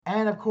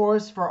And of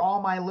course, for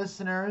all my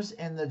listeners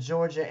in the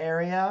Georgia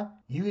area,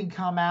 you can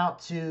come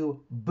out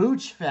to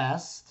Booch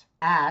Fest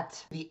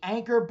at the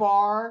Anchor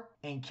Bar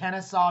in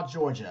Kennesaw,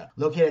 Georgia.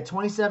 Located at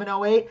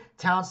 2708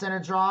 Town Center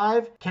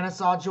Drive,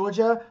 Kennesaw,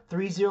 Georgia,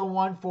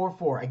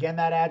 30144. Again,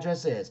 that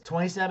address is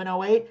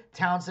 2708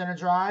 Town Center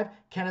Drive,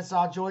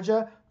 Kennesaw,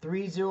 Georgia,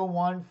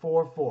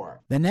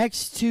 30144. The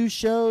next two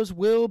shows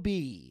will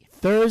be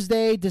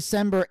Thursday,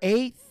 December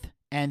 8th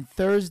and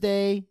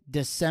Thursday,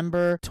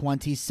 December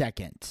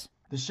 22nd.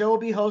 The show will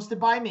be hosted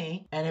by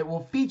me, and it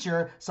will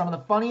feature some of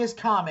the funniest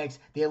comics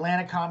the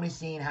Atlanta comedy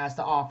scene has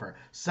to offer.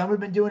 Some who have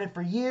been doing it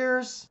for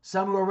years,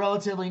 some who are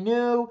relatively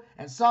new,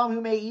 and some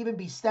who may even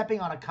be stepping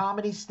on a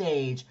comedy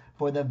stage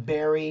for the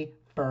very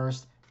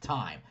first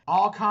time.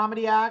 All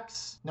comedy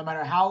acts, no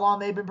matter how long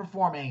they've been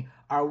performing,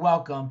 are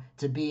welcome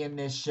to be in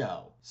this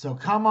show. So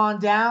come on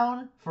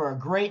down for a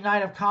great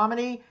night of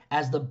comedy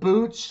as the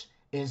Booch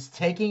is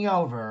taking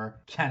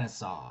over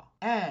Kennesaw.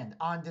 And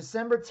on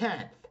December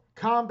 10th,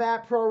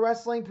 Combat Pro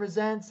Wrestling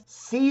presents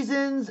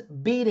Seasons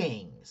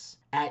Beatings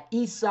at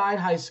Eastside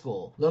High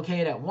School,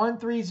 located at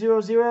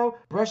 1300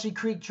 Brushy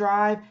Creek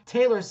Drive,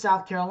 Taylor,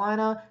 South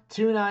Carolina,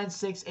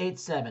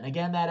 29687.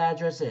 Again, that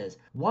address is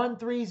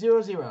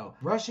 1300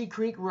 Brushy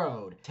Creek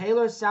Road,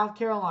 Taylor, South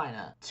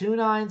Carolina,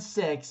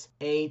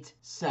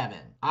 29687.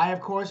 I,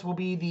 of course, will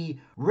be the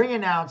ring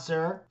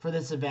announcer for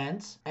this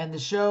event, and the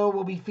show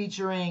will be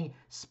featuring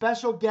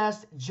special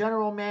guest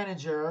general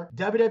manager,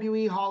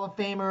 WWE Hall of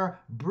Famer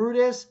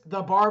Brutus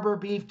the Barber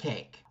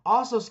Beefcake.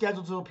 Also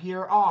scheduled to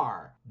appear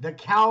are the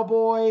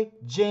Cowboy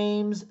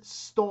James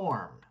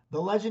Storm,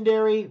 the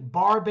legendary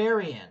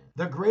Barbarian,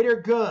 the Greater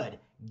Good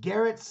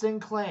Garrett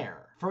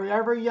Sinclair,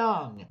 Forever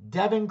Young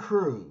Devin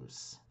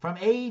Cruz, from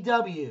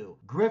AEW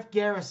Griff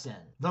Garrison,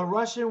 the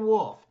Russian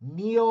Wolf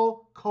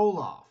Neil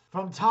Koloff,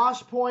 from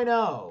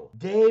Tosh.0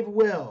 Dave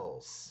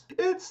Wills.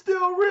 It's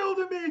still real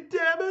to me,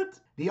 damn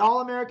it! The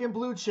All-American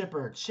Blue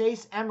Chipper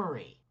Chase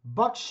Emery,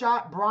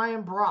 Buckshot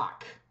Brian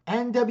Brock,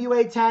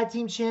 NWA Tag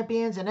Team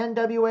Champions and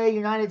NWA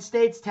United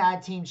States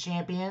Tag Team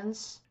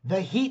Champions,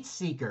 the Heat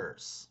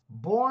Seekers,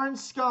 Born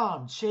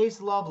Scum Chase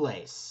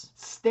Lovelace,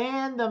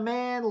 Stan the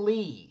Man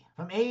Lee,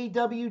 from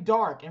AEW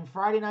Dark and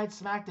Friday Night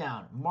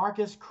SmackDown,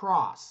 Marcus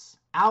Cross,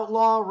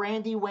 Outlaw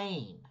Randy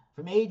Wayne,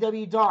 from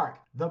AEW Dark,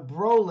 the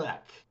Brolic,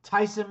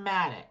 Tyson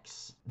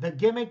Maddox, the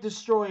Gimmick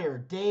Destroyer,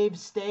 Dave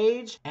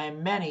Stage,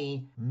 and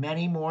many,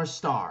 many more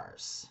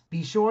stars.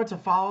 Be sure to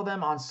follow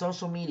them on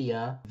social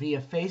media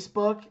via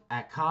Facebook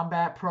at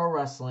Combat Pro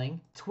Wrestling,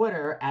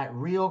 Twitter at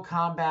Real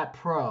Combat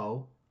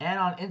Pro, and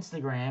on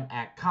Instagram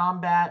at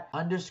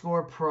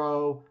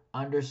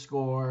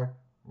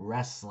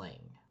combat_pro_wrestling.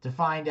 To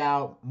find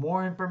out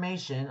more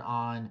information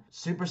on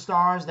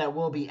superstars that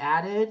will be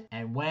added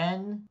and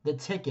when the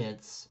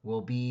tickets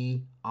will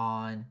be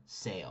on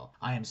sale.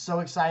 I am so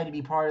excited to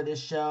be part of this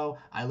show.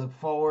 I look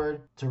forward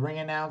to ring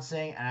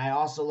announcing, and I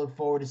also look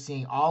forward to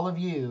seeing all of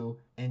you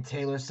in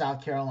Taylor,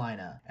 South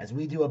Carolina, as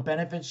we do a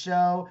benefit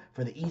show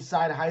for the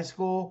Eastside High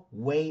School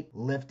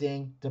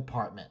weightlifting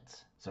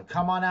department. So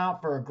come on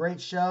out for a great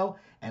show,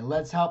 and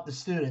let's help the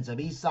students of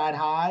Eastside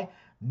High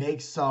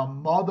make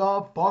some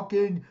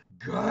motherfucking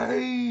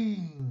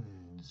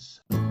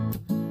gains.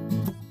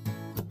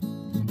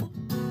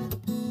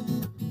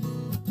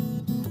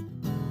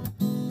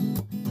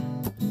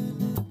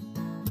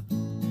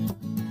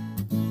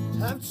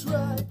 I've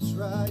tried,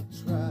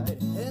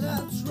 and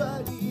I've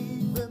tried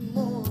even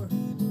more.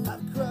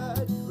 I've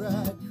cried,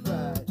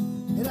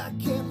 and I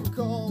can't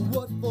recall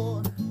what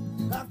for.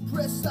 I've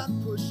pressed, I've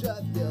pushed,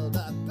 I've yelled,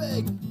 I've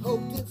begged,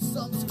 hoped in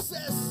some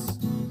success.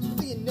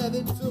 The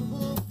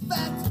inevitable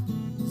fact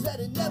is that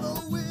it never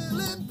will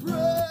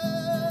impress.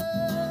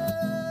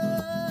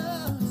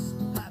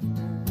 I've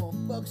no more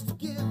fucks to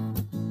give,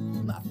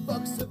 my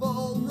fucks have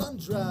all run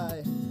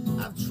dry.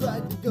 I've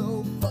tried to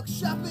go fuck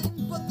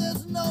shopping, but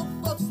there's no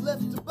fucks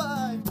left to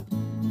buy.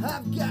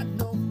 I've got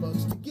no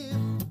fucks to give,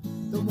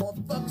 the more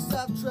fucks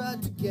I've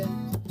tried to get.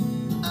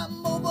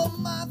 I'm over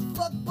my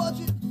fuck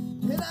budget,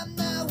 and I'm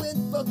now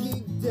in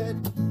fucking debt.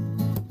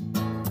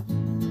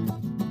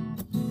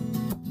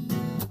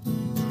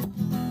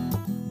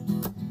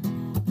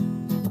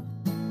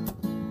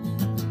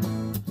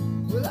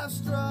 Well, I've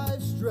strive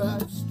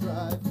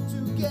to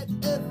get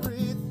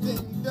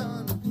everything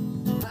done.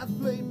 I've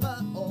played by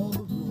all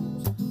the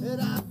rules,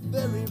 and I've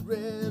very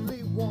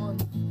rarely won.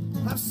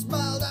 I've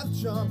smiled, I've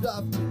charmed,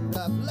 I've moved,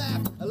 I've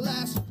laughed,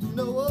 alas,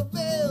 no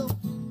avail.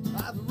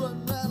 I've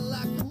run around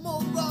like a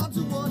moron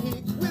to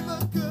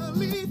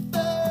unequivocally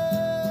fail.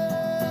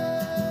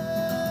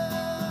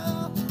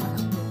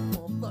 I've no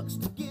more fucks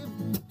to give,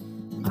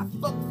 my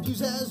fuck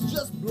fuse has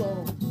just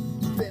blown.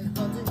 Been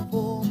hunting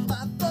for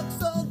my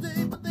fucks all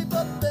day, but they've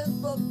up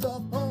and fucked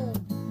off home.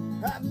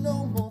 I've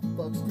no more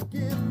fucks to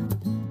give,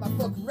 my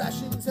fuck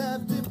rations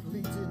have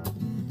depleted.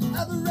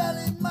 I've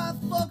rallied my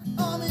fuck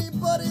army,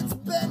 but it's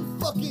been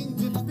fucking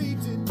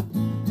defeated.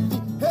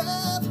 The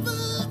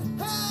effort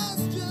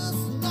has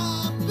just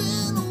not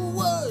been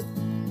worth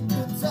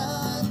the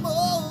time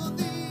or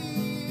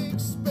the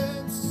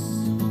expense.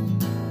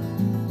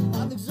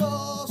 I'm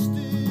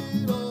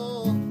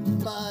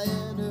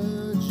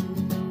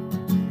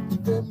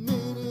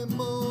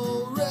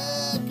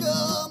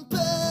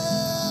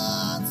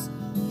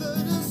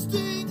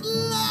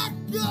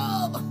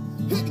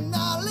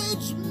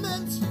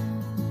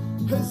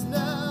has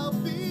now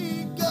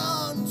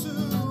begun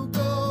to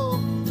go.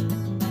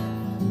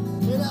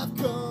 And I've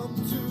come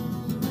to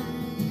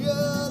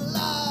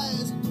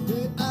realize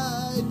that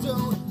I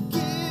don't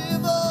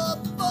give a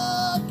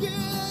fuck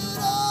at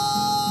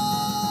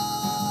all.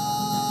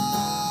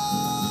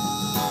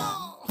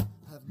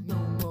 I've no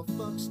more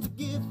fucks to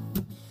give.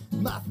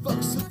 My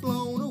fucks have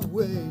blown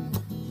away.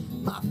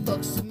 My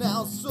fucks are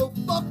now so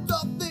fucked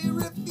up they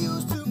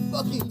refuse to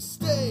fucking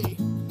stay.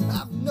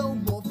 I've no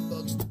more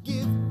fucks to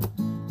give.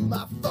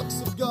 My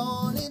fucks have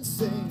gone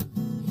insane.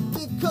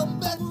 They've come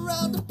back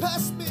around to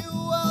pass me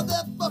while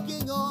they're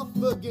fucking off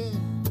again.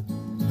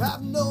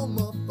 I've no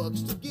more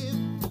fucks to give.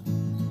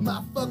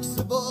 My fucks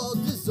have all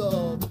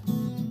dissolved.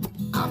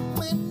 I've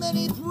planned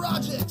many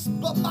projects,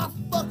 but my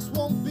fucks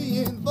won't be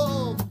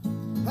involved.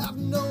 I've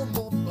no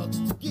more fucks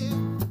to give.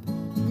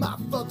 My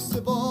fucks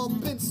have all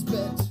been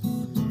spent.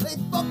 They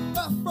fucked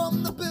off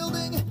from the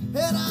building,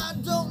 and I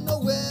don't know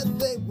where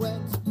they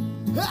went.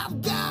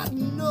 I've got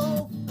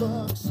no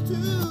fucks to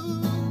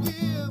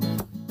give.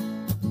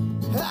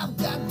 I've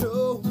got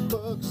no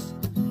fucks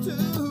to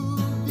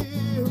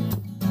give.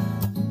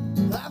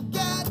 I've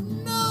got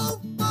no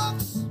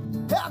fucks.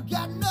 I've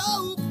got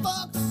no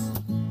fucks.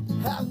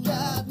 I've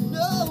got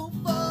no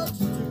fucks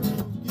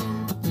to give.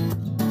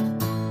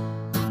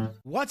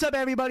 What's up,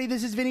 everybody?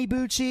 This is Vinny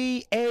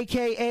Bucci,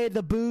 aka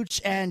The Booch,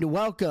 and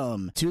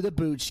welcome to the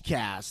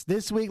Boochcast.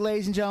 This week,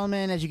 ladies and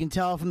gentlemen, as you can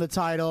tell from the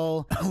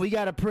title, we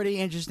got a pretty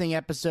interesting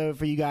episode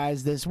for you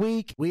guys this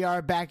week. We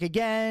are back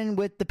again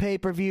with the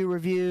pay-per-view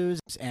reviews,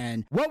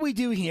 and what we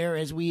do here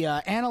is we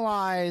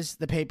analyze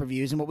the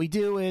pay-per-views, and what we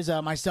do is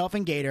myself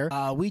and Gator,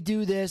 we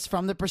do this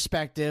from the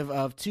perspective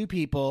of two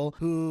people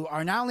who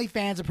are not only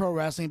fans of pro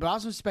wrestling, but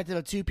also the perspective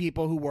of two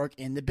people who work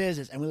in the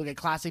business, and we look at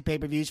classic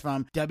pay-per-views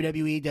from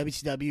WWE,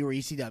 WCW,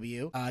 or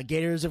ECW.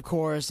 Gators, of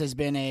course, has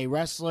been a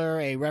wrestler,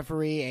 a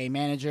referee, a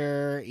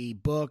manager. He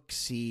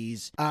books.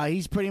 He's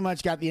pretty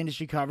much got the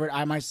industry covered.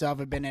 I myself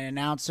have been an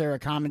announcer, a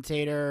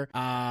commentator.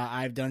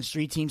 I've done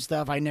street team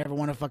stuff I never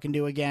want to fucking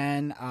do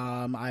again.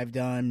 I've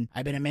been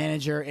a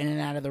manager in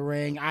and out of the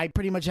ring. I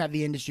pretty much have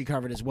the industry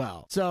covered as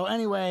well. So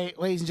anyway,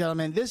 ladies and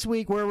gentlemen, this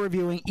week we're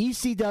reviewing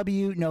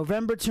ECW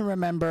November to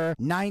Remember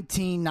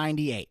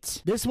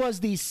 1998. This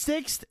was the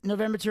 6th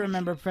November to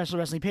Remember professional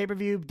wrestling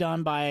pay-per-view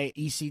done by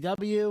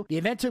ECW. The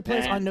event took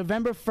place on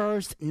November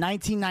 1st,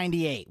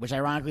 1998, which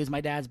ironically is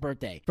my dad's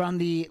birthday, from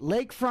the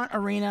Lakefront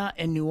Arena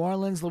in New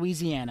Orleans,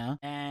 Louisiana,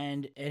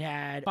 and it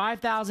had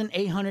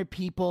 5,800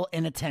 people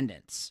in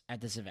attendance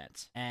at this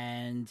event.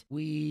 And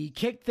we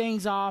kicked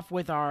things off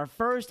with our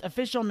first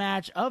official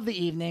match of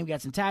the evening. We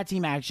got some tag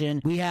team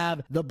action. We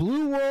have the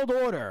Blue World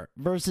Order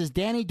versus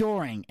Danny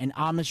Doring and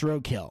Amish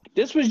Roadkill.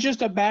 This was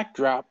just a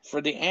backdrop for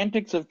the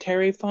antics of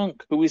Terry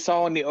Funk, who we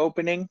saw in the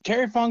opening.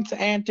 Terry Funk's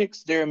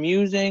antics, they're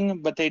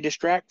amusing, but they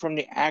distract from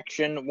the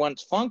action.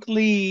 Once Funk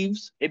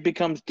leaves, it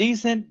becomes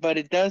decent, but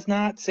it does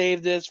not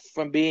save this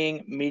from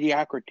being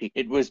mediocrity.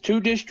 It was too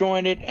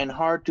disjointed and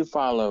hard to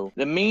follow.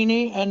 The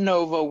Meanie and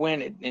Nova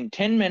win it in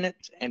 10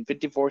 minutes and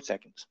 54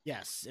 seconds.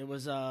 Yes, it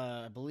was,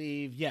 I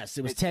believe, yes,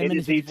 it was 10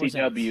 minutes and and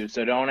 54 ECW, seconds.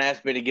 so don't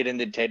ask me to get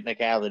into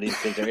technicalities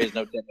because there is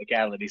no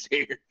technicalities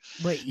here.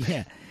 Wait,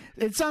 yeah.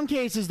 In some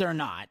cases, they're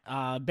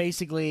not.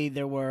 Basically,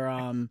 there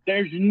were...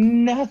 There's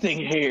nothing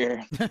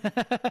here.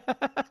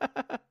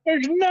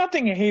 There's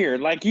nothing here.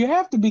 Like, you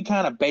have to be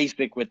kind of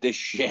basic with this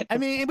shit. I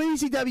mean,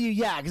 with ECW,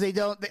 yeah, because they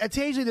don't...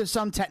 Occasionally, there's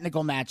some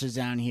technical matches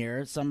down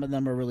here. Some of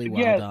them are really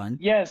well done.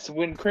 Yes,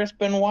 when Chris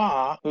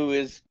Benoit, who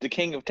is the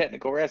king of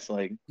technical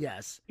wrestling...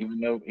 Yes.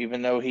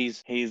 Even though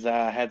he's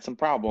had some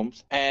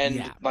problems.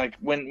 And, like,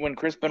 when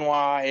Chris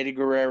Benoit, Eddie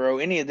Guerrero,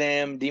 any of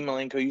them, Dean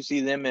Malenko, you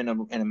see them in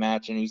a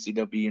match in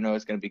ECW, you know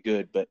it's going to be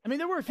good. But I mean,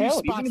 there were a few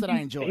spots that I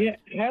enjoyed. Yeah,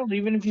 hell,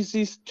 even if you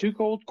see Too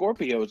Cold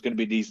Scorpio, it's going to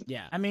be decent.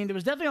 Yeah, I mean, there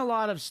was definitely a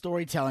lot of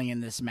storytelling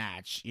in this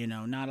match. You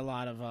know, not a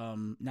lot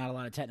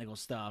of technical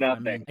stuff.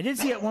 Nothing. I mean, I did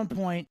see at one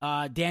point,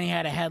 Danny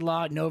had a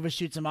headlock. Nova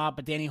shoots him up,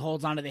 but Danny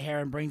holds onto the hair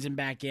and brings him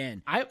back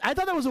in. I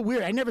thought that was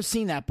weird. I'd never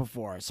seen that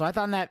before, so I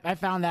found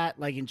that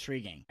like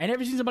intriguing. I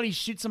never seen somebody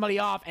shoot somebody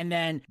off and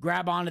then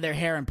grab onto their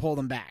hair and pull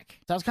them back.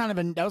 So that was kind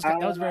of that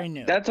was very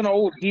new. That's an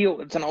old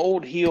heel. It's an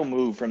old heel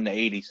move from the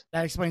 80s.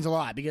 That explains a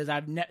lot because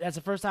that's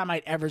the first time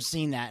I'd ever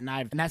seen that,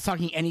 and that's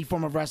talking any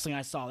form of wrestling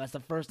I saw. That's the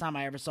first time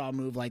I ever saw a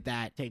move like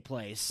that take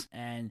place.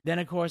 And then,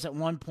 of course, at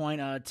one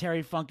point,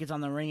 Terry Funk gets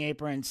on the ring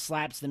apron and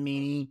slaps the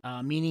Meanie.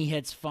 Meanie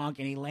hits Funk,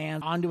 and he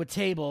lands onto a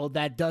table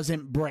that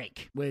doesn't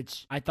break,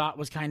 which I thought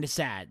was kind of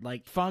sad.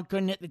 Like, Funk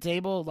couldn't hit the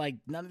table. Like,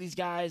 none of these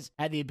guys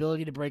had the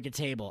ability to break a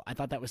table. I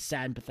thought that was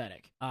sad and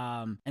pathetic.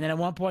 And then at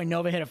one point,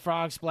 Nova hit a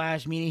frog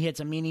splash. Meanie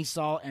hits a Meanie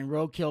salt, and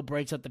Roadkill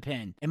breaks up the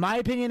pin. In my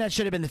opinion, that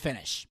should have been the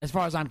finish, as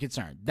far as I'm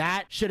concerned.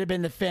 That should have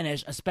been the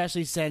finish,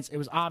 especially since it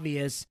was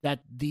obvious that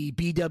the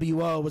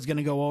BWO was going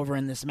to go over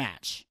in this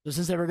match. So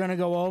since they were going to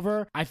go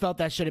over, I felt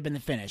that should have been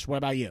the finish. What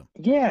about you?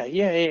 Yeah.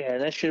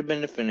 That should have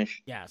been the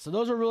finish. Yeah, so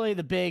those are really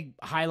the big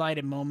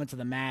highlighted moments of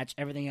the match.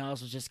 Everything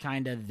else was just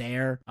kind of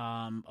there.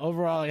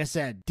 Overall, like I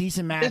said,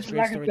 decent match, It's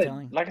great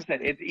storytelling. Like I said,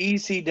 it's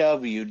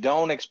ECW.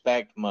 Don't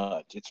expect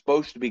much. It's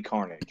supposed to be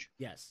Carnage.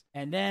 Yes.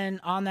 And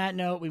then on that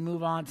note, we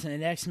move on to the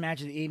next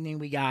match of the evening.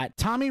 We got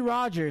Tommy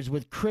Rogers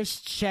with Chris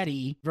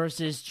Chetty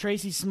versus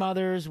Tracy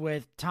Smothers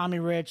with Tommy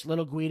Rich,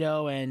 Little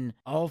Guido, and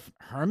Ulf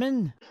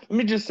Herman. Let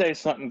me just say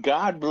something.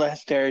 God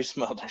bless Terry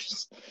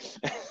Smothers.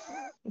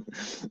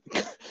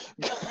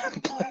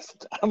 God bless.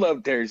 I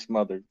love Terry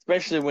Smothers,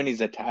 especially when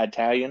he's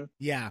Italian.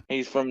 Yeah.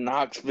 He's from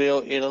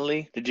Knoxville,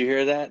 Italy. Did you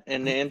hear that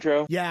in the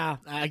intro? Yeah.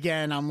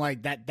 Again, I'm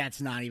like,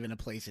 that's not even a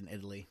place in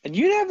Italy. And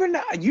you never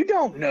know. You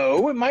don't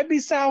know. It might be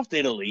South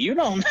Italy. You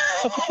don't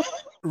know.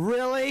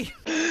 Really?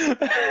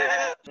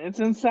 It's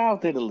in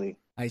South Italy.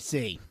 I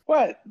see.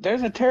 What?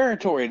 There's a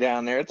territory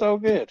down there. It's all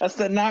good. That's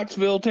the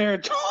Knoxville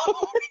territory.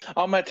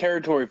 All my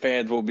territory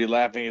fans will be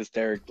laughing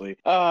hysterically.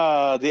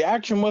 The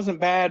action wasn't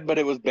bad, but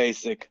it was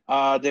basic.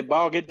 They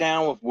bog it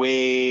down with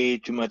way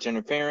too much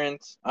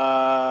interference.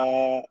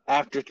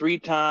 After 3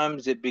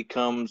 times, it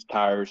becomes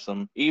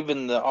tiresome.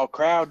 Even the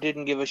crowd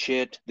didn't give a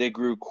shit. They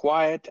grew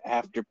quiet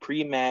after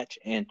pre-match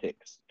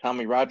antics.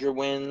 Tommy Roger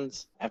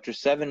wins after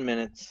 7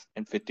 minutes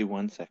and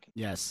 51 seconds.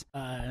 Yes.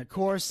 Of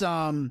course,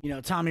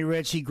 Tommy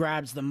Rich, he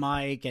grabs the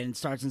mic and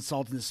starts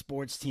insulting the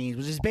sports teams,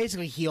 which is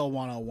basically heel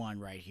 101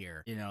 right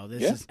here.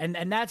 This is,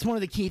 and that's one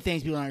of the key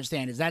things people don't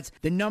understand is that's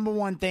the number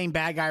one thing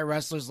bad guy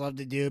wrestlers love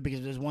to do,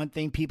 because there's one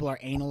thing people are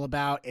anal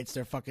about, it's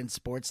their fucking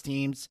sports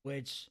teams,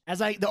 which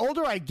the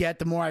older I get,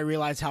 the more I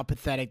realize how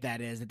pathetic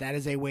that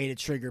is a way to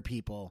trigger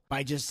people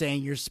by just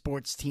saying your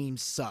sports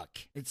teams suck.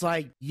 It's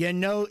like,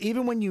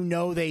 even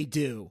when they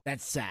do,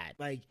 that's sad.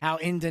 Like how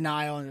in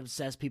denial and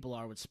obsessed people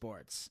are with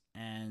sports.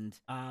 And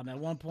at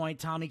one point,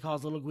 Tommy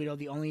calls Little Guido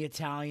the only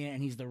Italian,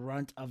 and he's the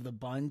runt of the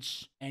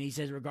bunch. And he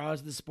says, regardless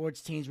of the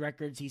sports team's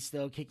records, he's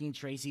still kicking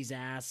Tracy's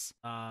ass.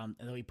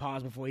 Though he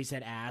paused before he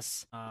said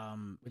ass,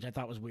 which I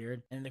thought was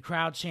weird. And the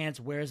crowd chants,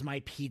 "Where's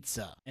my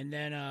pizza?" And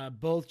then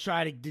both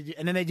try to,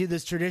 and then they do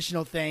this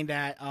traditional thing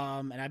that,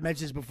 and I've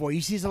mentioned this before.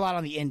 You see this a lot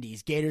on the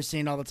indies. Gator's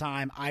seen it all the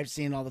time. I've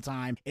seen it all the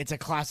time. It's a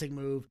classic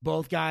move.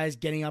 Both guys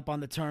getting up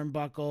on the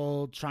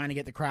turnbuckle, trying to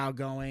get the crowd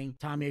going.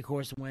 Tommy, of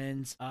course,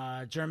 wins.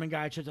 German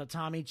guy trips up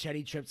Tommy.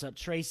 Chetty trips up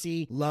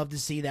Tracy. Love to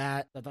see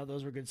that. I thought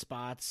those were good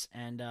spots.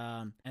 And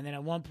then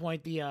at one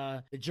point,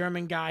 the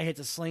German guy hits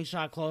a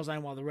slingshot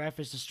clothesline while the ref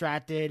is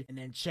distracted. And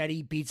then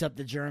Chetty beats up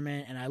the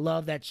German. And I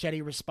love that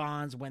Chetty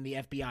responds when the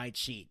FBI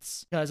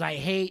cheats, because I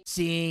hate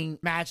seeing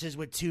matches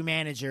with 2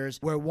 managers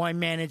where one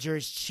manager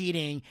is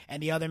cheating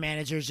and the other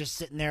manager is just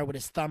sitting there with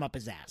his thumb up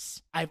his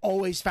ass. I've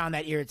always found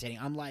that irritating.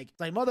 I'm like,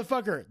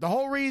 motherfucker, the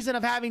whole reason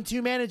of having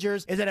 2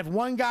 managers is that if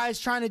one guy's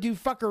trying to do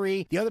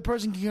fuckery, the other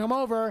person can come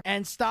over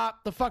and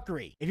stop the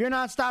fuckery. If you're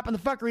not stopping the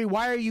fuckery,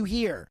 why are you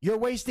here? You're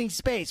wasting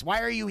space.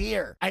 Why are you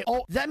here?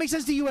 Does that make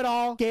sense to you at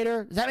all,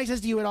 Gator? Does that make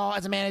sense to you at all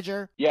as a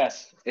manager?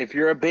 Yes. If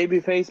you're a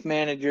babyface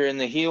manager and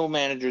the heel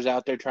manager's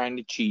out there trying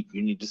to cheat,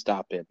 you need to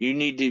stop him. You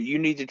need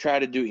to try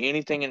to do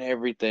anything and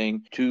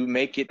everything to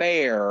make it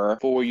fair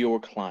for your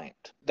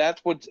client.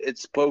 That's what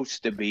it's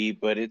supposed to be,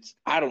 but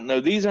I don't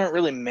know. These aren't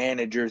really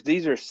managers.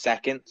 These are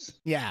seconds.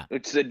 Yeah.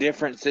 It's a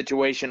different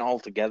situation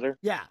altogether.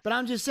 Yeah, but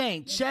I'm just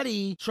saying,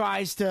 Chetty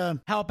tries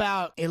to help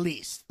out at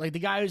least. Like the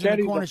guy who's in Chetty's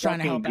the corner is trying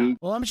to help goof. out.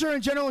 Well, I'm sure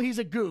in general he's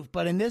a goof,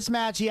 but in this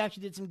match he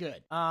actually did some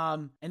good.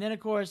 And then of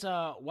course,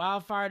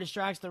 Wildfire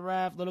distracts the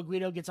ref. Little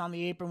Guido gets on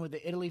the apron with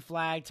the Italy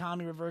flag.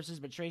 Tommy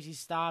reverses, but Tracy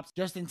stops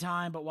just in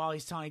time. But while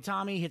he's taunting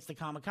Tommy, hits the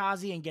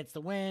kamikaze and gets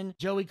the win.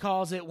 Joey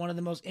calls it one of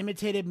the most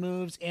imitated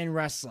moves in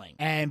wrestling.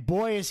 And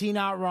boy, is he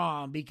not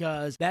wrong,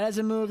 because that is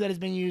a move that has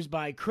been used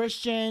by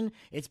Christian.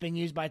 It's been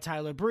used by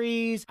Tyler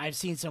Breeze. I've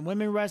seen some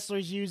women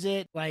wrestlers use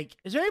it. Like,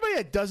 is there anybody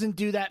that doesn't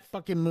do that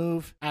fucking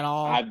move at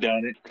all? I've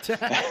done it.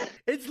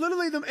 It's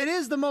literally it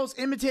is the most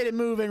imitated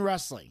move in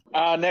wrestling.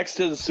 Next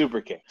to the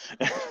super kick.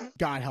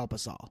 God help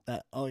us all.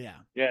 Oh yeah.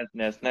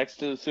 Yes, next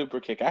to the super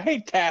kick. I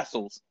hate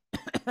tassels.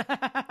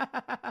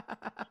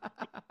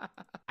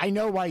 I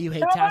know why you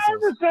hate I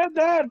tassels. never said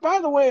that. By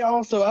the way,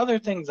 also other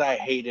things I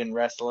hate in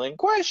wrestling.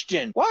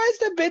 Question: why is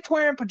the bitch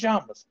wearing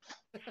pajamas?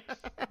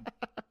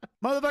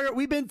 Motherfucker,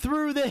 we've been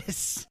through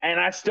this. And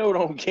I still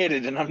don't get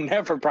it, and I'm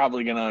never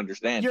probably gonna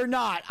understand. You're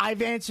not.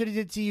 I've answered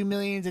it to you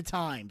millions of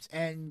times,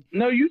 and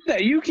No,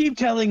 you keep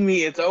telling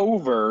me it's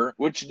over,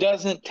 which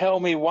doesn't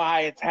tell me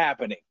why it's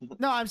happening.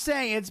 no, I'm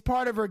saying it's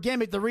part of her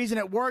gimmick. The reason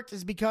it worked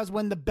is because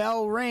when the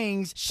bell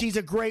rings, she's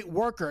a great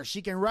worker.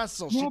 She can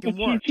wrestle. She can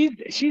work.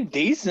 She's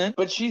decent,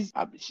 but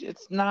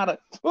it's not a.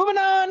 Moving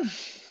on.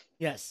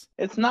 Yes,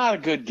 It's not a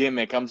good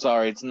gimmick. I'm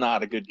sorry, it's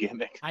not a good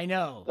gimmick. I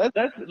know.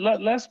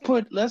 Let's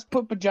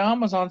put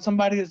pajamas on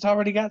somebody that's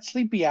already got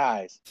sleepy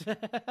eyes.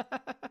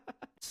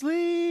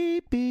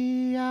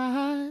 Sleepy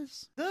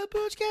eyes. The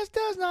Boochcast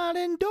does not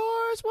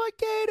endorse what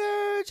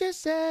Gator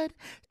just said.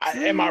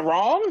 Am I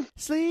wrong?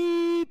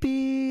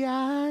 Sleepy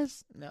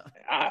eyes. No.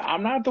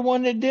 I'm not the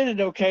one that did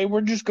it. Okay,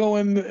 we're just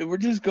going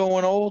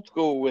old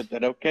school with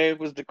it. Okay, it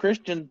was the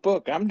Christian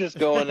book. I'm just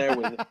going there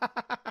with it.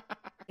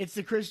 It's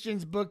the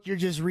Christian's book. You're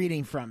just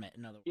reading from it.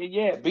 In other words.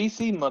 Yeah,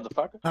 BC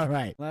motherfucker. All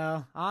right.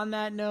 Well, on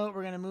that note,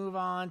 we're gonna move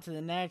on to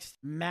the next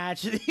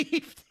match of the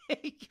evening,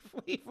 if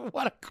we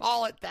want to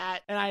call it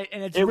that.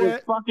 It was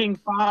fucking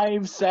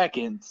 5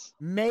 seconds.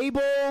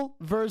 Mabel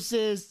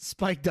versus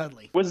Spike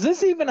Dudley. Was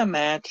this even a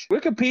match?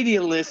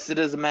 Wikipedia lists it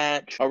as a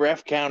match. A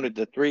ref counted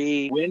to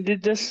 3. When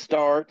did this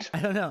start?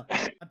 I don't know.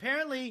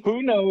 Apparently.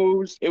 Who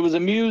knows? It was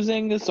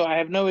amusing, so I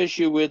have no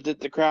issue with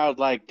it. The crowd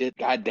liked it.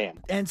 Goddamn.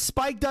 And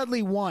Spike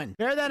Dudley won.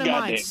 Bear that in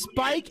mind.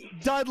 Spike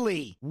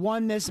Dudley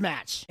won this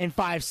match in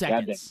 5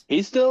 seconds. Goddamn.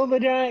 He's still the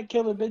giant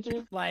killer,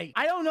 bitches. Like,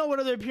 I don't know what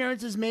other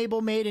appearances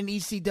Mabel made in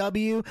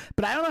ECW,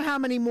 but I don't know how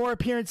many more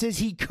appearances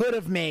he could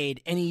have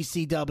made in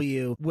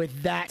ECW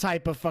with that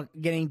type of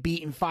getting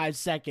beat in 5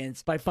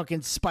 seconds by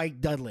fucking Spike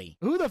Dudley.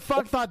 Who the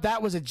fuck thought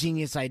that was a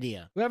genius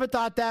idea? Whoever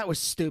thought that was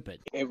stupid.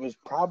 It was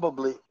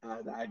probably...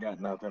 I got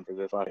nothing for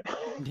this.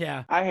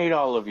 Yeah. I hate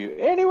all of you.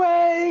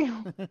 Anyway,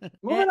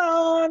 moving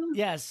on.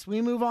 Yes,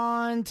 we move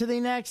on to the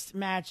next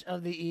match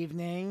of the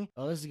evening.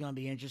 Oh, this is going to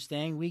be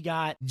interesting. We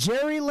got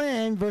Jerry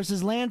Lynn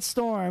versus Lance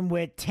Storm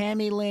with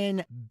Tammy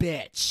Lynn,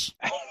 bitch.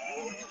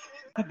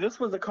 This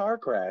was a car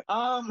crash.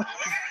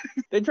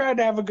 They tried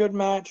to have a good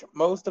match.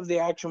 Most of the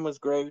action was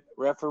great.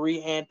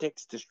 Referee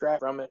antics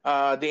distract from it.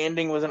 The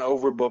ending was an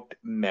overbooked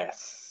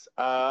mess.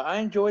 I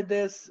enjoyed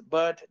this,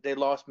 but they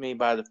lost me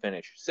by the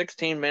finish.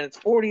 16 minutes,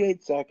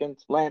 48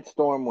 seconds. Lance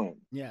Storm wins.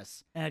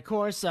 Yes. And of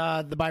course,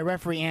 by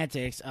referee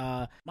antics,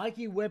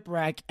 Mikey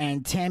Whipwreck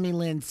and Tammy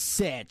Lynn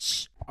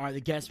Sitch are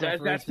the guest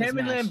referees. That's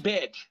Tammy Lynn,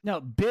 bitch.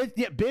 No,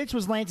 bitch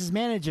was Lance's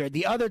manager.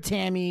 The other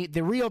Tammy,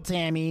 the real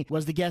Tammy,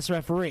 was the guest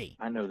referee.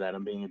 I know that.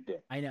 I'm being a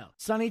dick. I know.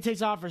 Sunny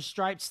takes off her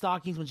striped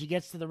stockings when she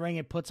gets to the ring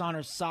and puts on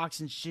her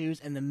socks and shoes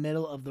in the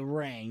middle of the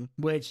ring,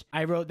 which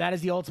I wrote, that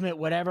is the ultimate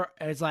whatever.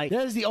 It's like,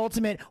 that is the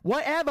ultimate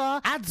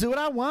whatever. I do what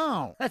I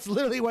want. That's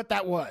literally what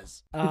that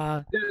was.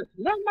 That's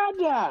not my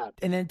job.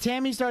 And then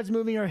Tammy starts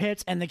moving her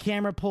hips and the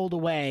camera pulled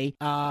away.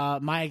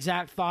 My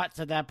exact thoughts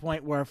at that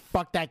point were,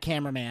 fuck that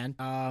cameraman.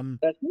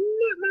 That's not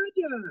my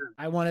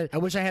job. I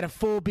wish I had a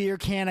full beer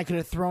can I could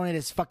have thrown at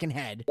his fucking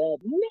head.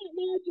 That's not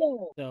my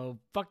job. So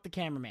fuck the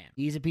cameraman.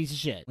 He's a piece of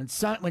shit.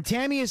 When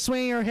Tammy is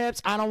swinging her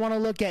hips, I don't want to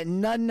look at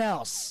nothing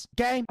else.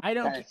 Okay? I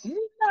don't. That's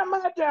not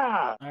my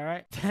job. All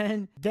right.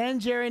 Then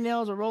Jerry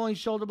nails a rolling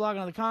shoulder block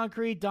on the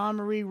concrete. Dawn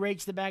Marie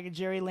rakes the back of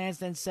Jerry. Lance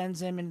then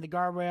sends him into the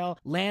guardrail.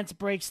 Lance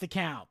breaks the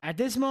count. At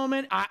this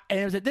moment,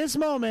 it was at this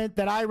moment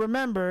that I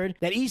remembered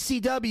that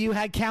ECW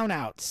had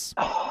countouts.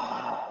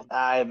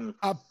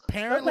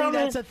 Apparently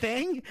that's a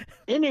thing.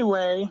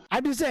 Anyway,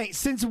 I'm just saying,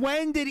 since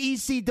when did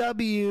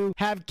ECW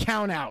have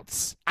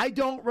countouts? I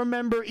don't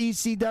remember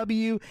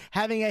ECW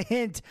having a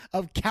hint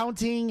of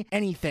counting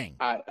anything.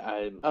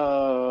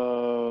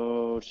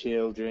 Oh,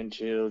 children.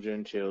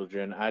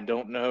 I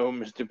don't know.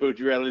 Mr.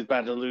 Bucciarelli's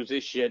about to lose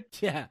his shit.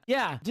 Yeah.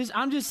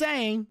 I'm just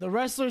saying, the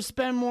wrestlers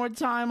spend more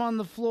time on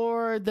the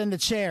floor than the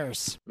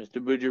chairs.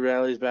 Mr.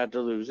 Bucciarelli's about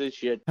to lose his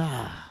shit.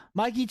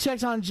 Mikey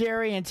checks on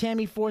Jerry and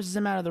Tammy forces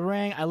him out of the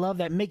ring. I love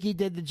that Mickey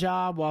did the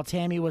job while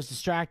Tammy was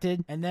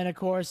distracted. And then, of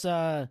course,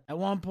 at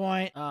one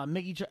point,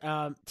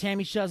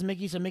 Tammy shoves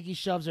Mickey, so Mickey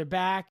shoves her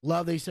back.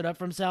 Love that he stood up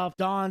for himself.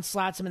 Dawn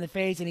slaps him in the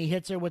face, and he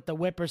hits her with the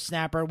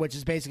whippersnapper, which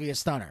is basically a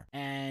stunner.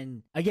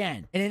 And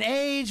again, in an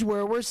age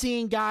where we're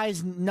seeing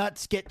guys'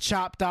 nuts get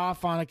chopped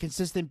off on a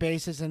consistent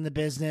basis in the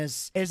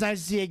business, it's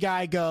nice to see a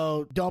guy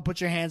go, don't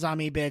put your hands on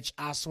me, bitch.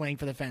 I'll swing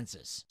for the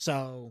fences.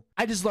 So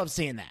I just love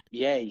seeing that.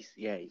 Yes.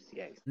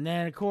 And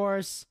then, of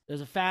course,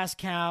 there's a fast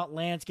count.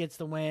 Lance gets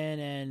the win,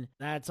 and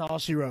that's all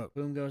she wrote.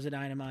 Boom goes the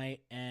Dynamite.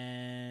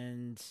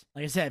 And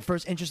like I said,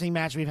 first interesting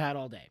match we've had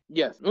all day.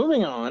 Yes,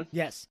 moving on.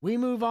 Yes, we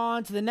move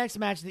on to the next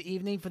match of the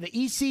evening for the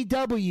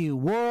ECW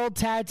World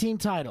Tag Team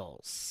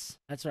titles.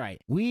 That's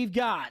right. We've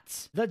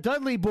got the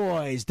Dudley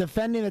Boys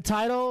defending the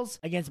titles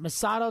against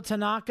Masato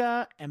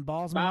Tanaka and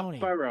Balls Mahoney.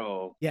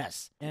 Buffalo.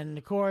 Yes. And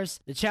of course,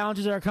 the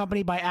challengers are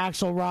accompanied by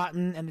Axel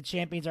Rotten, and the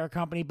champions are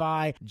accompanied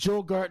by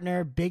Joel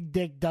Gertner, Big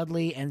Dick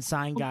Dudley, and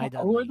Sign Guy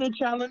Dudley. Who are the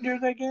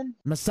challengers again?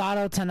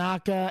 Masato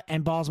Tanaka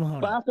and Balls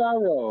Mahoney.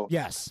 Buffalo.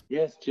 Yes.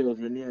 Yes,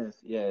 children.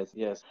 Yes.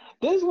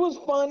 This was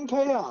fun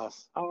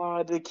chaos.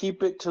 To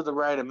keep it to the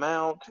right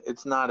amount.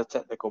 It's not a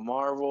technical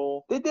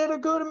marvel. They did a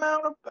good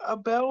amount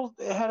of bells.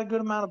 It had a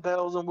good amount of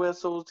bells and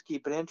whistles to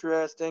keep it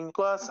interesting.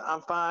 Plus,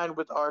 I'm fine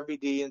with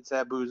RVD and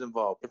Sabu's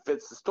involved. If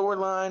it's the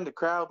storyline, the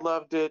crowd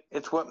loved it.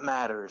 It's what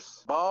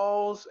matters.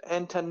 Balls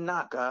and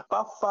Tanaka,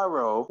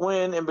 Buffalo,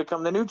 win and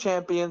become the new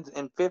champions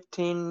in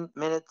 15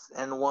 minutes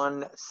and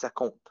 1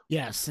 second.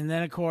 Yes, and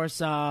then of course,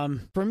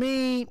 for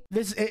me,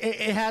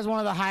 it has one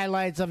of the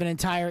highlights of an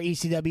entire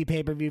ECW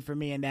pay-per-view for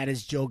me, and that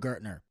is Joe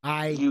Gertner.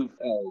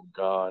 Oh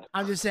God!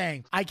 I'm just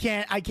saying, I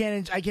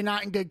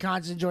cannot in good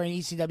conscience enjoy an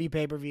ECW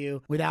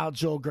pay-per-view without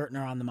Joel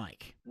Gertner on the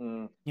mic.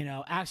 You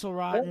know, Axel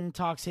Rotten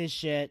talks his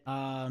shit.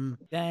 Then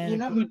You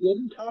know who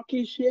didn't talk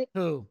his shit?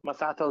 who?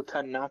 Masato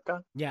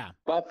Tanaka. Yeah,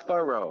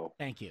 Buffalo.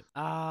 thank you.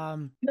 You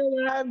know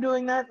why I'm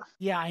doing that?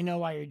 Yeah, I know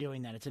why you're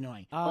doing that. It's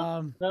annoying.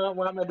 No,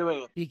 why am I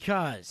doing it?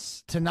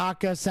 Because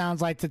Tanaka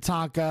sounds like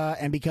Tatanka,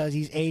 and because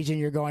he's Asian,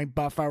 you're going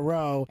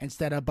Buffalo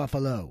instead of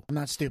Buffalo. I'm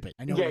not stupid.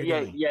 I know what you're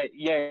doing.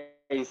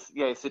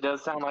 Yes, it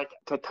does sound like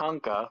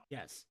Tatanka.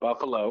 Yes.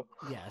 Buffalo.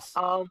 Yes.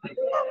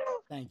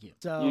 Thank you. You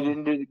So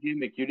didn't do the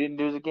gimmick. You didn't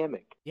do the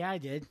gimmick. yeah, I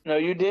did. No,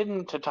 you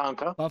didn't,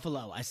 Tatanka.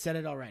 Buffalo. I said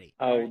it already.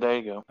 Oh, there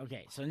you go.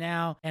 Okay, so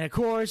now, and of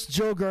course,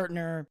 Joe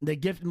Gertner,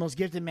 the most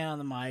gifted man on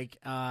the mic.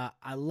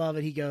 I love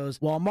it. He goes,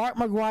 "While Mark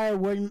McGuire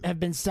wouldn't have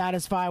been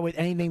satisfied with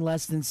anything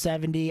less than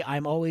 70,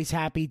 I'm always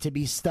happy to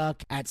be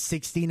stuck at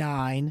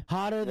 69.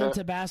 Hotter than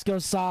Tabasco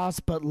sauce,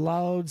 but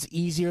loads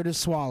easier to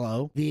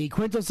swallow. The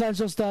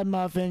quintessential stud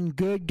muffin,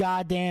 good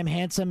goddamn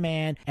handsome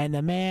man, and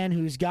the man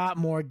who's got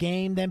more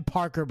game than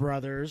Parker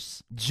Brothers.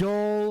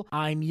 Joel,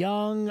 I'm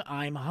young,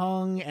 I'm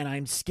hung, and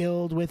I'm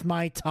skilled with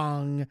my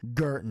tongue.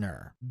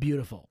 Gertner."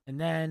 Beautiful. And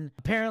then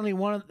apparently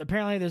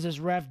there's this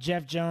ref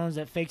Jeff Jones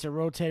that fakes a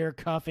rotator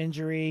cuff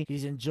injury.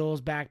 He's in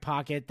Joel's back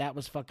pocket. That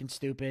was fucking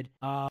stupid.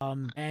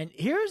 And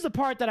here's the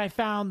part that I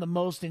found the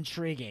most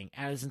intriguing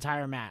out of this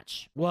entire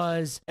match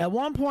was at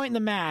one point in the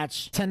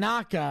match,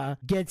 Tanaka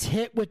gets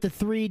hit with the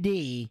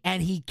 3D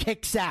and he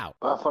kicks out.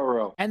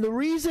 Buffalo. And the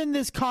reason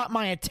this caught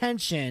my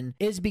attention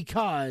is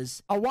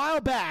because a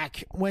while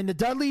back, when the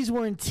Dudleys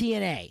were in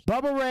TNA,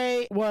 Bubba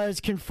Ray was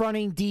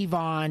confronting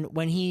Devon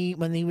when he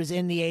was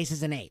in the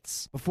Aces and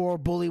Eights, before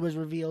Bully was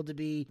revealed to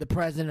be the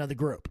president of the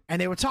group.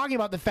 And they were talking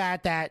about the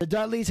fact that the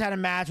Dudleys had a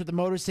match with the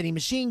Motor City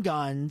Machine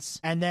Guns,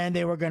 and then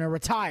they were going to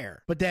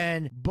retire. But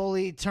then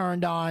Bully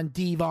turned on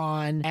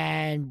Devon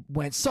and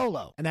went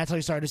solo. And that's how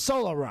he started his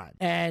solo run.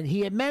 And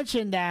he had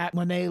mentioned that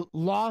when they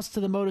lost to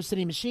the Motor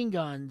City Machine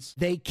Guns,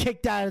 they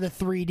kicked out of the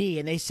 3D,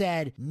 and they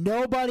said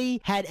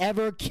nobody had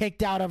ever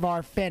kicked out of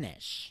our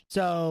finish.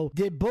 So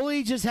did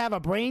Bully just have a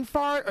brain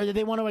fart, or did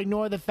they want to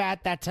ignore the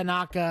fact that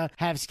Tanaka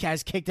has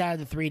kicked out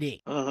of the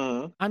 3D?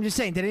 I'm just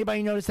saying, did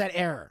anybody notice that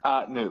error?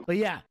 No. But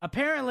yeah,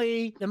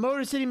 apparently the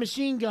Motor City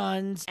Machine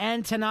Guns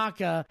and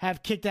Tanaka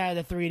have kicked out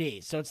of the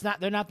 3D. So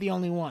they're not the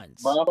only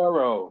ones.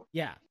 Buffalo.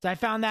 Yeah. So I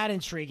found that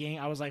intriguing.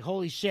 I was like,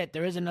 holy shit,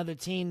 there is another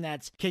team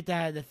that's kicked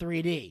out of the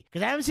 3D.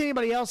 Because I haven't seen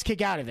anybody else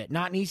kick out of it.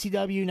 Not in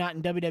ECW, not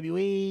in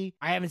WWE.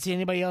 I haven't seen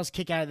anybody else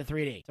kick out of the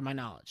 3D, to my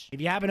knowledge.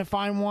 If you happen to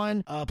find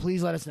one,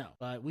 please let us know.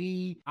 But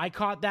I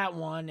caught that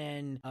one,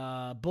 and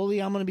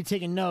Bully, I'm going to be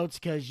taking notes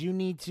because you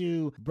need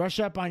to brush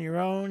up on your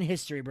own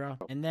history, bro.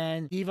 And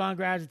then Devon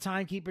grabs the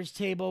timekeeper's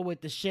table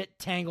with the shit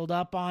tangled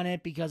up on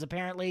it because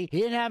apparently he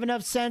didn't have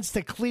enough sense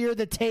to clear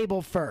the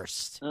table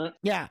first.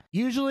 Yeah,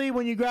 usually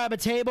when you grab a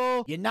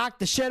table, you knock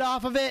the shit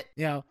off of it.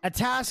 You know, a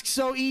task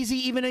so easy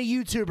even a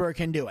YouTuber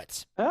can do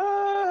it.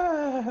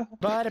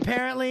 But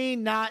apparently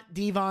not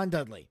Devon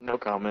Dudley. No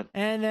comment.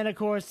 And then, of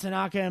course,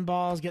 Tanaka and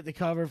Balls get the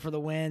cover for the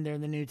win. They're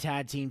the new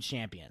tag team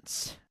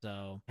champions.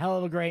 So, hell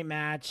of a great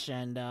match.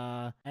 And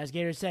as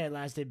Gator said,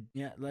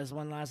 this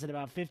one lasted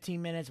about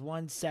 15 minutes,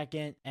 1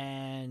 second.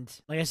 And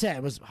like I said,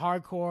 it was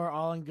hardcore,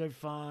 all in good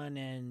fun.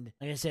 And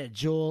like I said,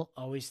 Jewel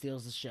always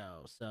steals the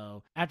show.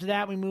 So, after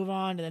that, we move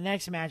on to the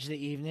next match of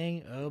the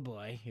evening. Oh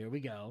boy, here we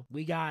go.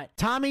 We got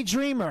Tommy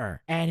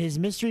Dreamer and his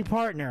mystery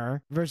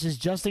partner versus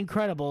Justin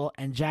Credible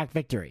and Jack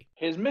Victory.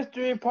 His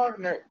mystery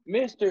partner,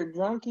 Mr.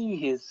 Drunky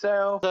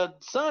himself, the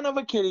son of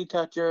a kitty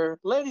toucher,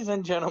 ladies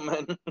and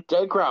gentlemen,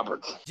 Jake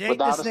Roberts. Jake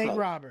the Snake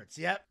Roberts,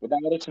 yep. Without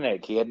a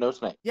snake. He had no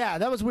snake. Yeah,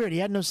 that was weird. He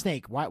had no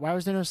snake. Why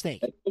was there no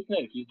snake? No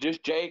snake. He's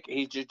just Jake.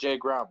 He's just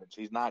Jake Roberts.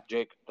 He's not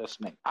Jake the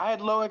Snake. I had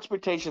low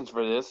expectations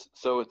for this,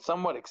 so it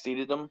somewhat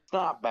exceeded them. It's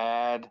not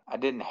bad. I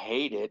didn't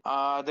hate it.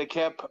 They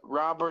kept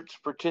Roberts'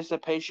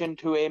 participation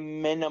to a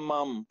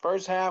minimum.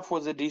 First half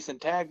was a decent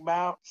tag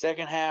bout.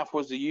 Second half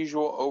was the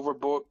usual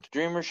overbooked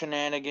Dreamer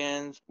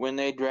shenanigans when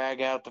they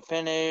drag out the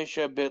finish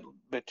a bit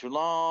too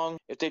long.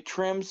 If they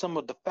trimmed some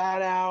of the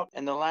fat out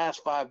in the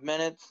last 5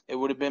 minutes, it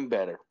would have been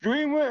better.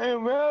 Dreamer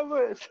and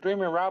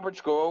Roberts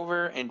go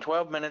over in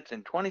 12 minutes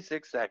and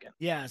 26 seconds.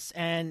 Yes,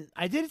 and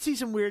I did see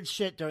some weird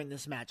shit during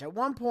this match. At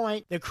one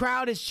point, the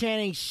crowd is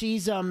chanting,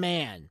 "She's a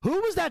man."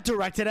 Who was that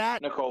directed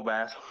at? Nicole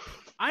Bass.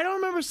 I don't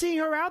remember seeing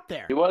her out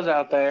there. She was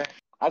out there.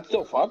 I'd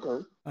still fuck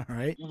her. All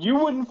right. You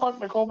wouldn't fuck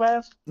Nicole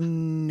Bass?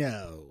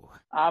 No.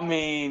 I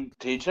mean,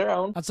 teach their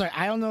own. I'm sorry,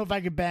 I don't know if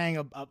I could bang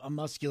a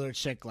muscular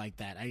chick like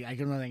that. I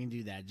don't know if I can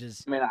do that.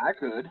 Just, I mean, I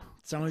could.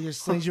 Someone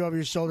just slings you over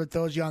your shoulder,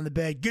 throws you on the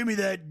bed. Give me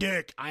that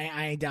dick.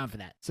 I ain't down for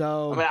that.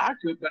 So, I mean, I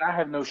could, but I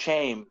have no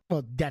shame.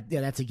 Well,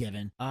 that's a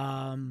given.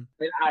 I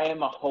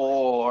am a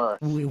whore.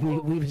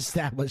 We've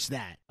established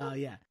that.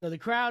 Yeah. So the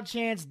crowd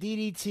chants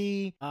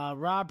DDT.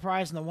 Rob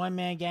Price and the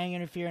one-man gang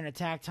interfere and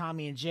attack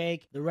Tommy and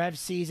Jake. The ref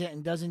sees it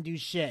and doesn't do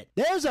shit.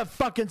 There's a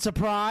fucking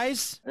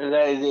surprise.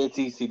 It's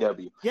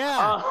ECW.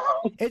 Yeah.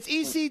 It's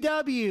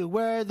ECW,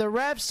 where the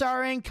refs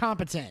are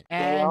incompetent.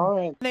 They are.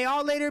 And they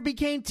all later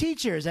became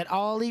teachers at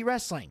All Elite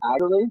Wrestling.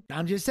 Actually,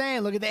 I'm just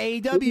saying, look at the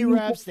AEW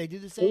refs. They do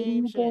the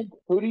same shit.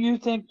 who do you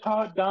think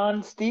taught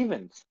Don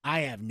Stevens?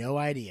 I have no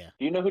idea.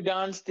 Do you know who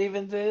Don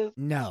Stevens is?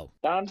 No.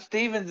 Don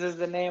Stevens is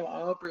the name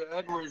Aubrey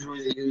Edwards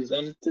was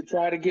using to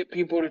try to get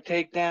people to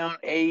take down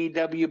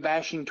AEW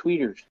bashing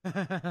tweeters.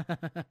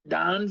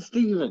 Don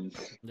Stevens.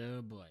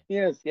 Oh, boy.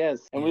 Yes.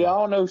 And we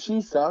all know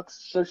she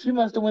sucks, so she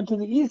must have went to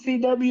the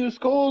ECW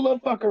School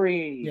of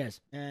Fuckery. Yes.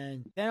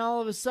 And then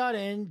all of a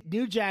sudden,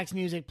 New Jack's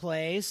music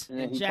plays, And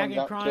and he Jack comes and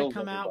out and Chronic kills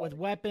come out everybody. with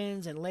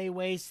weapons and lay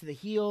waste to the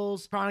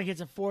heels. Chronic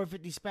hits a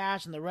 450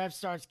 splash, and the ref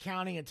starts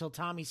counting until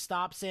Tommy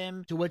stops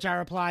him, to which I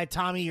reply,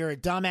 Tommy, you're a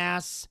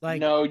dumbass. Like,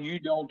 No, you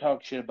don't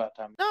talk shit about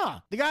Tommy. no,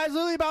 the guy's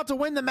literally about to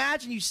win the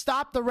match, and you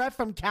stop the ref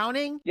from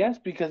counting? Yes,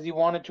 because he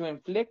wanted to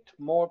inflict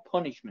more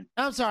punishment.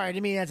 I'm sorry, I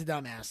didn't mean that's a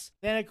dumbass.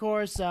 Then, of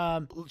course,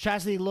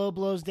 Chastity low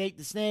blows Dake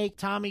the Snake.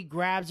 Tommy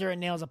grabs her and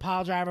nails a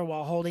pile driver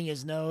while holding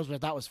his nose, which I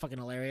thought was fucking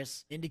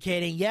hilarious.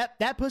 Indicating, yep,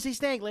 that pussy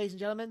stank, ladies and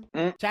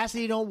gentlemen.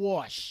 Chastity don't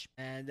wash.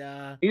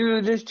 And,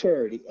 You're just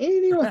Charity.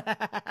 Anyway.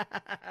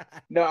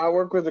 No, I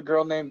work with a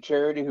girl named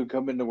Charity who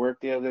come into work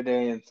the other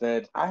day and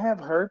said, I have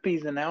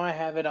herpes and now I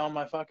have it on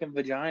my fucking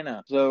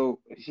vagina. So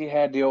she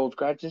had the old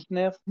scratch and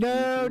sniff.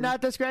 no,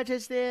 not the scratch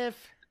and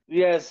sniff.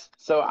 Yes,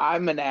 so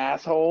I'm an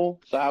asshole.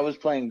 So I was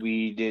playing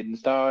We Didn't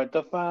Start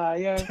the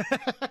Fire.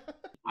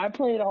 I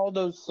played all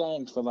those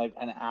songs for like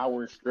an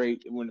hour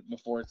straight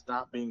before it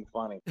stopped being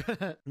funny.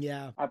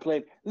 Yeah. I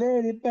played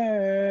Let It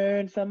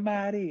Burn,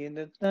 somebody in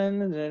the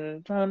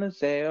sun trying to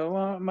say, I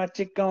want my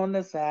chick on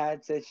the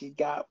side, said she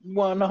got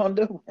one on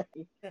the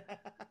way.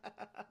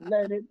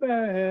 Let It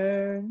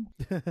Burn.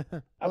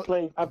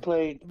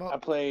 I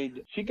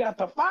played She Got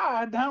the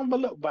Fire Down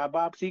Below by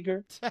Bob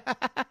Seger.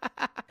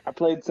 I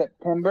played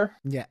September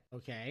Yeah.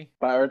 Okay.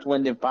 by Earth,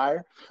 Wind, and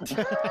Fire.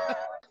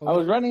 I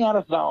was running out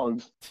of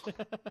songs.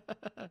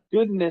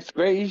 Goodness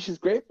gracious,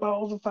 great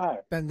balls of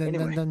fire. Dun, dun,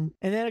 Anyway. dun, dun.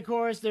 And then, of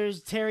course,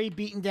 there's Terry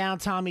beating down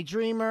Tommy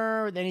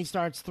Dreamer. Then he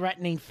starts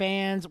threatening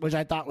fans, which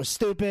I thought was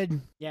stupid.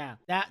 Yeah,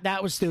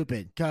 that was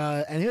stupid.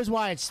 And here's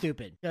why it's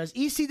stupid. Because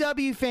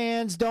ECW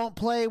fans don't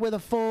play with a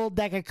full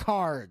deck of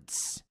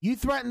cards. You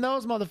threaten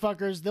those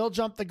motherfuckers, they'll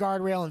jump the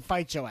guardrail and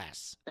fight your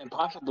ass. And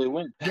possibly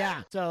win.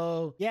 Yeah.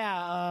 So,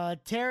 yeah,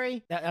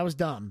 Terry, that was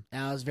dumb.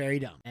 That was very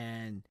dumb.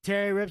 And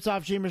Terry rips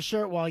off Dreamer's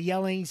shirt while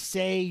yelling,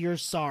 say you're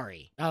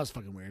sorry. That was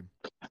fucking weird.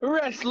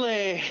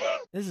 Wrestling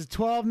This is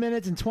 12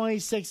 minutes and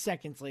 26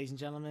 seconds, ladies and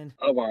gentlemen.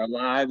 of our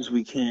lives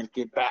we can't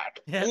get back.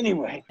 Yeah.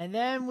 Anyway, And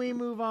then we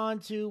move on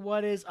to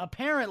what is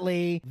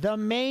apparently the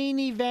main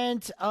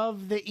event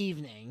of the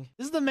evening.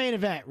 This is the main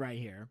event right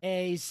here.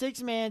 A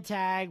 6-man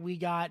tag. We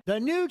got the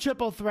new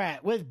triple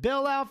threat with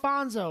Bill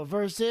Alfonso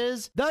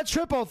versus the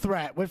triple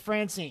threat with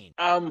Francine.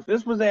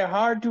 this was a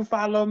hard to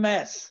follow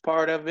mess.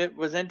 Part of it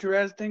was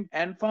interesting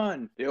and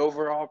fun. The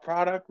overall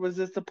product was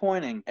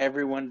disappointing.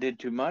 Everyone did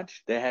too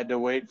much. They had to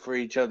wait for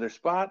each other's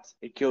spots.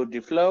 It killed the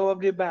flow of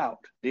the bout.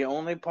 The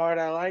only part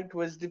I liked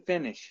was the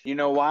finish. You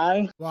know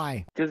why?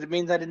 Why? Because it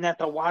means I didn't have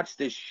to watch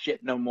this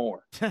shit no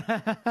more.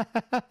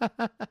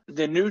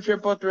 The new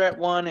triple threat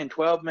won in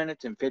 12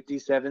 minutes and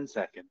 57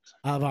 seconds.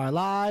 Of our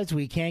lives,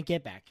 we can't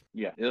get back.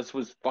 Yeah, this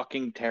was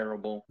fucking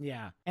terrible.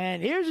 Yeah.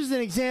 And here's just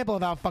an example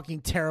of how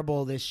fucking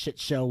terrible this shit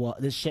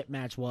this shit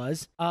match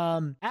was.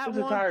 At This one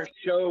entire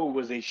show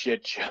was a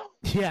shit show.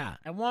 Yeah.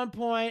 At one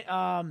point,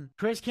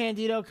 Chris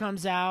Candido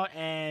comes out,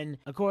 and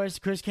of course,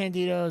 Chris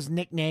Candido's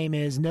nickname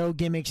is No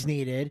Gimmicks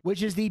Needed,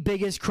 which is the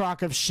biggest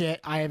crock of shit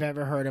I have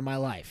ever heard in my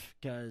life.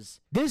 Because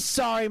this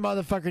sorry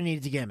motherfucker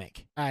needs a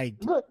gimmick.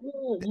 Look,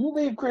 you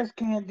leave Chris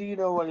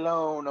Candido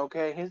alone,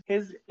 okay?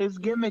 His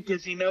gimmick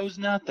is he knows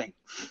nothing.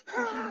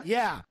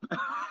 Yeah.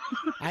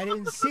 I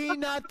didn't see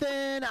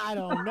nothing. I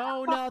don't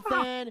know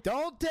nothing.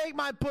 Don't take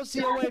my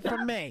pussy away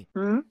from me.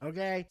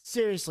 Okay?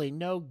 Seriously,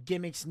 no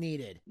gimmicks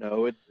needed.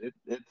 No,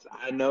 it's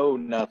I know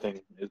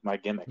nothing is my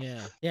gimmick.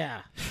 Yeah.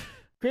 Yeah.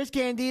 Chris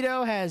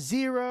Candido has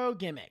 0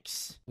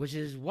 gimmicks, which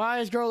is why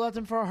his girl left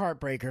him for a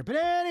heartbreaker. But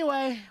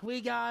anyway, we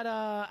got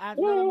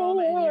another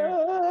moment in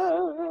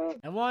here.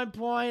 At one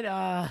point,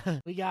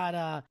 we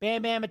got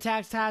Bam Bam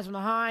attacks Taz from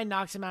behind,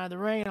 knocks him out of the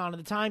ring and onto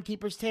the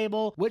timekeeper's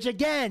table, which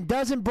again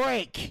doesn't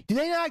break. Do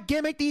they not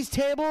gimmick these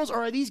tables,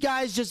 or are these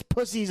guys just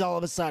pussies all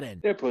of a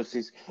sudden? They're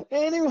pussies.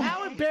 Anyway,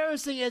 How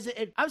embarrassing is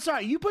it? I'm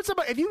sorry, you put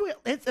somebody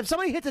if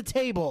somebody hits a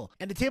table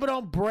and the table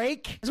don't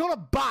break, it's called a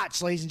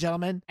botch, ladies and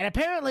gentlemen. And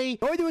apparently,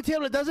 going through a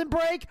table that doesn't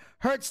break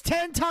hurts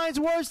 10 times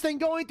worse than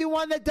going through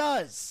one that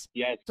does.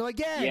 yes, So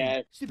again,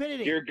 Yes.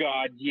 stupidity. dear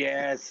God,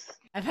 yes.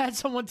 I've had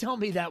someone tell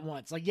me that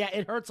once. Like, yeah,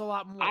 it hurts a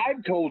lot more.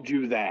 I've told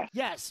you that.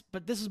 Yes,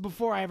 but this is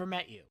before I ever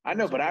met you. I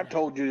know, but I've that.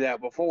 told you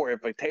that before.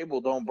 If a table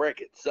don't break,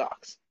 it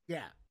sucks.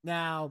 Yeah.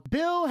 Now,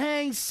 Bill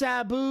hangs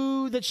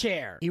Sabu the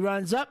chair. He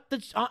runs up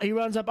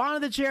onto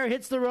the chair,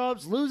 hits the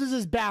ropes, loses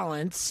his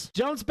balance,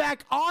 jumps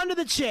back onto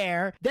the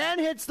chair, then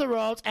hits the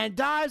ropes and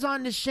dives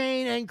onto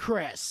Shane and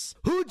Chris,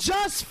 who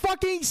just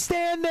fucking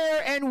stand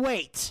there and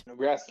wait.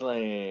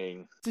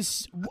 Wrestling.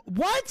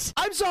 What?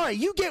 I'm sorry.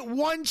 You get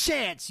one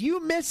chance.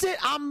 You miss it.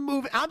 I'm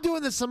moving. I'm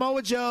doing the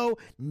Samoa Joe.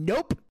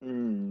 Nope.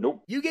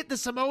 Nope. You get the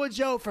Samoa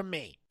Joe from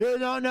me.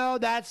 No.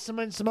 That's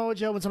when Samoa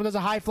Joe, when someone does a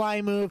high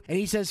flying move and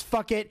he says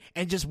fuck it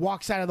and just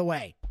walks out of the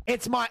way.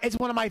 It's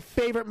one of my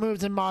favorite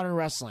moves in modern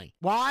wrestling.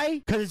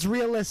 Why? Because it's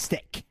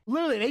realistic.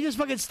 Literally, they just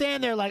fucking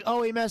stand there like,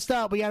 oh, he messed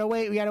up. We gotta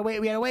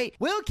wait.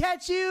 We'll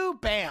catch you.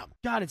 Bam.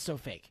 God, it's so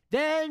fake.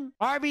 Then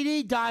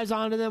RVD dives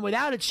onto them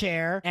without a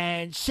chair,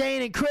 and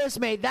Shane and Chris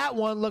made that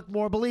one look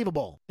more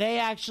believable. They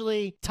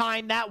actually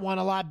timed that one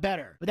a lot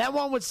better. But that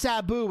one with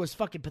Sabu was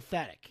fucking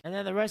pathetic. And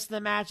then the rest of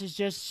the match is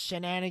just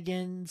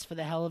shenanigans for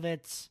the hell of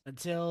it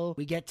until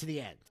we get to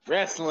the end.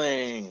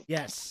 Wrestling.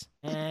 Yes.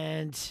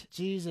 And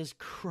Jesus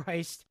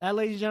Christ. That,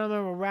 ladies and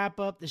gentlemen, will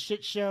wrap up the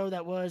shit show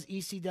that was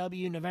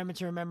ECW November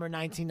to Remember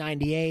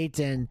 1998.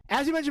 And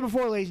as we mentioned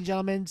before, ladies and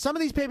gentlemen, some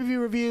of these pay-per-view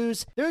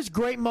reviews, there's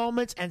great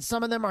moments and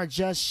some of them are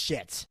just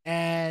shit.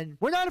 And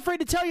we're not afraid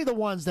to tell you the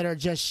ones that are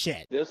just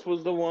shit. This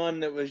was the one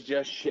that was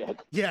just shit.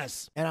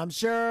 Yes. And I'm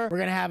sure we're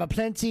going to have a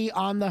plenty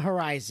on the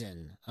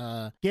horizon.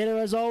 Gator,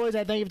 as always,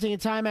 I thank you for taking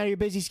time out of your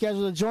busy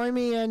schedule to join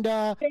me. And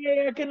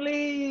hey, I can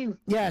leave.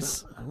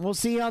 Yes. We'll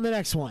see you on the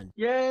next one.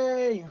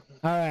 Yay.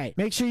 All right.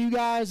 Make sure you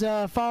guys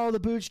follow the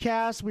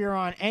Boochcast. We are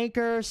on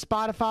Anchor,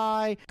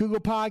 Spotify, Google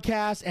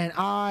Podcasts, and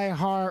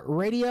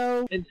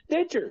iHeartRadio. And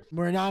Stitcher.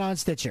 We're not on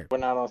Stitcher. We're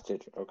not on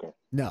Stitcher. Okay.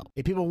 No.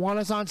 If people want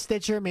us on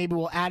Stitcher, maybe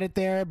we'll add it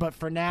there. But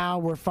for now,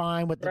 we're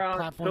fine with the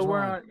platforms So we're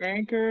we're on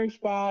Anchor,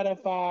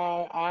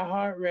 Spotify,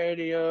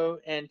 iHeartRadio,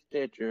 and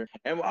Stitcher.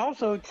 And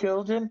also,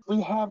 children,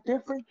 we have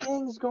different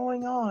things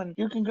going on.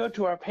 You can go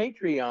to our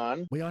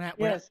Patreon. We don't have.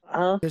 Yes.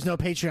 There's no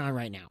Patreon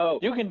right now. Oh,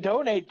 you can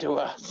donate to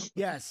us.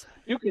 Yes.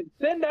 You can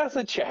send us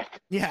a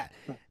check. Yeah.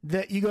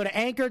 You go to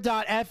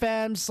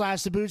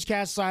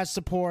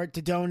anchor.fm/theboochcast/support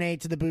to donate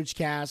to the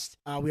Boochcast.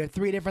 We have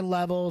 3 different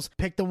levels.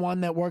 Pick the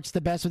one that works the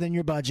best within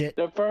your budget.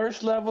 The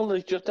first level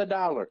is just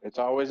 $1. It's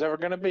always ever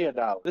going to be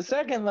 $1. The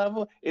second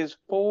level is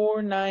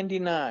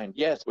 $4.99.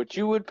 Yes, what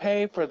you would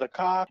pay for the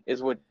cock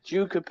is what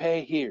you could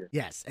pay here.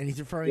 Yes, and he's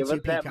referring Give to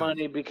us that Peacock.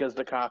 money because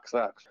the cock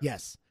sucks.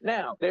 Yes.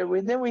 Now,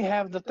 then we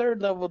have the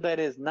third level that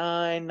is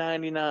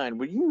 $9.99.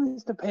 Would you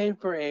used to pay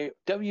for a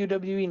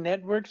WWE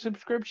Network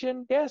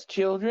subscription? Yes,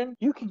 children,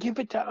 you can give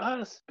it to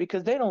us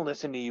because they don't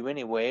listen to you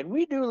anyway, and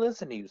we do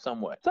listen to you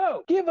somewhat.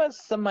 So give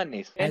us some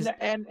money. And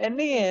in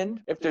the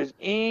end, if there's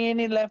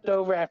any left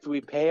over after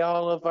we pay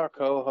all of our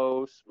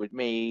co-hosts, with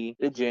me,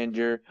 the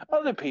Ginger,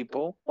 other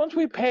people, once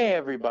we pay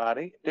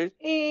everybody, if there's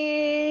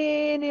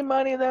any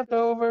money left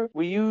over,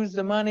 we use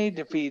the money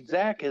to feed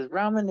Zach his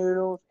ramen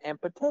noodles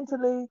and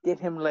potentially get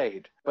him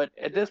laid. But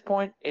at this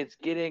point, it's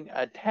getting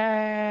a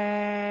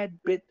tad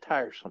bit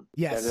tiresome.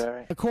 Yes. Is that all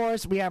right? Of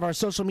course, we have our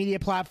social media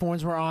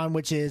platforms we're on,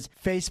 which is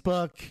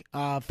Facebook,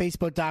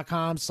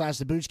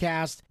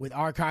 facebook.com/theboochcast with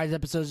archived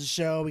episodes of the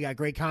show. We got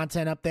great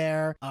content up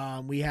there.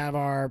 We have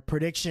our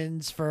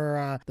predictions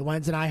for the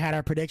ones that I had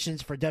our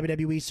predictions for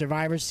WWE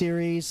Survivor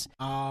Series.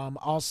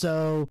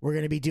 Also, we're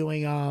going to be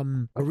doing a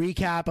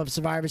recap of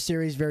Survivor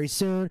Series very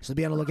soon, so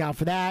be on the lookout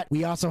for that.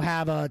 We also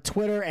have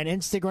Twitter and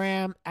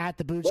Instagram at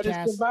the Boochcast. What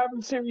is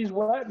Survivor Series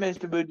what,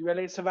 Mr.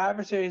 Booty?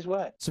 Survivor Series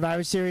what?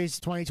 Survivor Series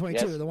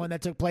 2022, Yes. the one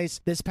that took place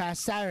this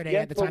past Saturday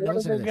Yes, at the but time to what are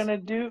listen to they this. gonna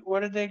do?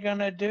 What are they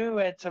gonna do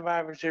at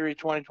Survivor Series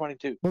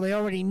 2022? Well, they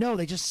already know.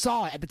 They just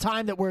saw it. At the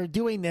time that we're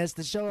doing this,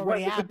 the show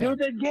already Do happened.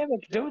 the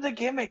gimmick. Do the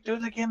gimmick. Do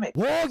the gimmick.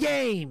 War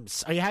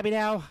Games! Are you happy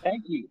now?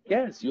 Thank you.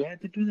 Yes, you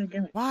had to do the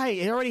gimmick. Why?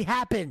 It already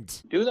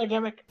happened. Do the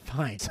gimmick.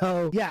 Fine.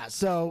 So, yeah.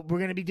 So, we're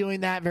going to be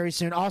doing that very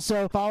soon.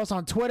 Also, follow us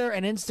on Twitter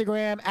and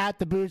Instagram at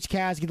The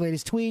Boochcast. Get the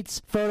latest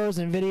tweets, photos,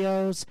 and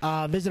videos.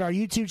 Visit our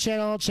YouTube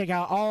channel. Check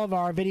out all of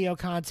our video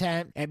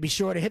content. And be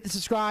sure to hit the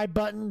subscribe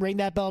button. Ring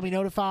that bell to be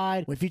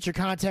notified when future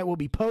content will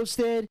be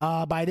posted.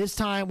 By this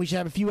time, we should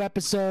have a few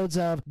episodes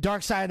of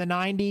Dark Side of the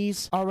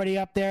 90s already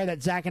up there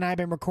that Zach and I have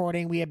been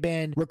recording. We have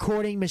been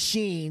recording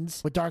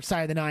machines with Dark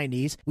Side of the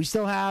 90s. We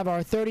still have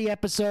our 30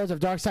 episodes of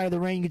Dark Side of the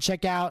Ring. You can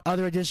check out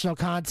other additional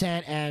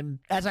content. And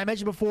as I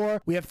mentioned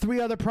before, we have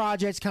 3 other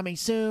projects coming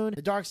soon.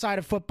 The Dark Side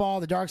of Football,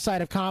 the Dark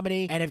Side of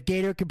Comedy, and if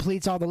Gator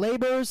completes all the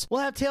labors,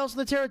 we'll have Tales from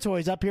the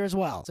Territories up here as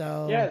well.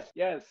 So Yes.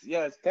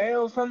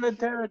 Tales from the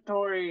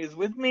Territories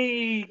with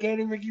me,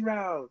 Gator Ricky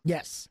Rouse.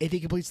 yes, if he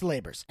completes the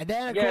labors. And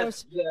then, of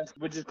course, Yes,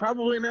 which is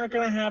probably not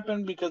going to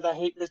happen because I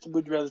hate Mr.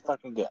 Boudreaux's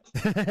fucking guts.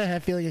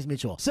 feeling is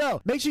mutual.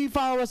 So make sure you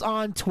follow us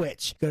on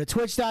Twitch. Go to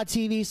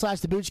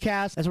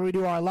twitch.tv/theboochcast. That's where we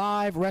do our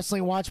live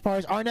wrestling watch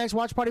parties. Our next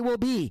watch party will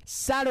be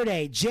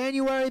Saturday,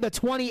 January the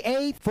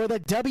 28th for the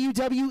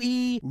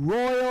WWE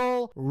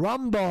Royal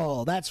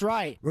Rumble. That's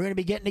right. We're going to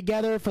be getting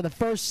together for the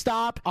first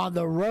stop on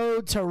the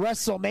road to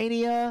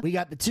WrestleMania. We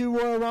got the 2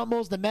 Royal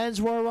Rumbles, the men's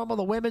Royal Rumble,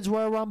 the women's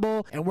Royal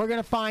Rumble, and we're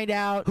going to find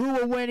out who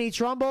will win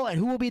each Rumble and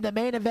who will be the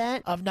main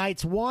event of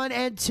nights 1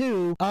 and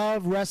 2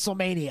 of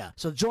WrestleMania.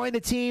 So join the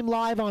team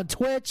live on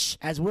Twitch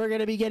as we're going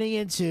to be getting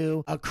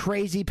into a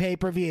crazy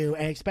pay-per-view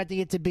and expecting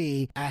it to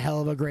be a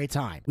hell of a great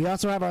time. We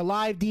also have our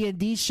live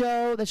D&D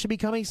show that should be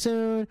coming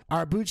soon,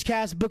 our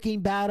Boochcast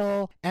booking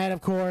battle, and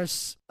of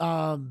course,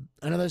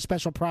 another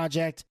special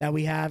project that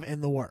we have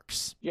in the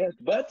works. Yes,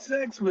 butt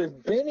sex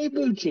with Benny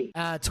Bucci.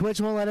 Twitch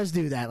won't let us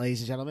do that,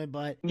 ladies and gentlemen,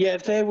 but...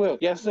 Yes, they will.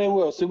 Yes, they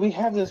will. So we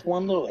have this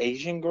one little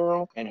Asian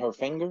girl and her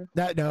finger.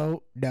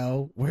 No,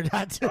 we're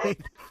not doing...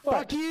 What?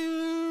 Fuck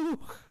you!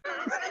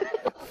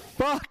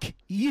 Fuck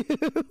you!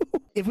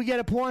 If we get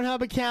a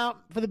Pornhub account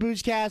for the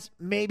Boochcast,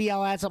 maybe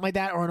I'll add something like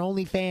that, or an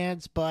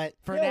OnlyFans, but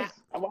for now...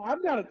 Well,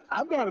 I've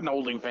got an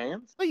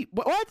OnlyFans. Wait,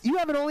 what? You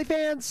have an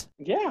OnlyFans?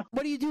 Yeah.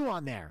 What do you do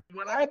on there?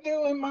 What I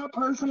do in my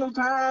personal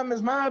time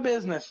is my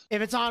business.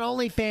 If it's on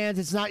OnlyFans,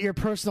 it's not your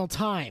personal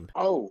time.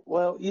 Oh,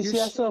 well, I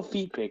sell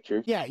feet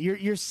pictures. Yeah,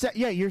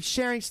 you're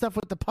sharing stuff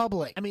with the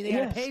public. I mean, they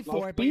gotta pay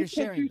for it, but you're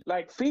sharing.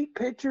 Like feet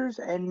pictures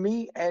and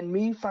me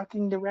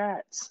fucking the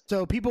rats.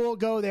 So people will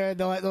go there,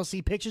 they'll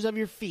see pictures of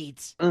your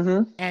feet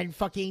and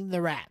fucking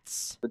the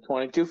rats. The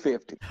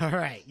 $22.50. All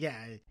right, yeah,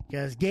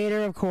 because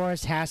Gator, of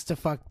course, has to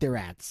fuck the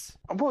rats.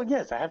 Well,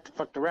 yes, I have to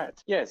fuck the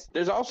rats. Yes,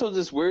 there's also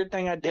this weird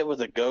thing I did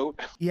with a goat.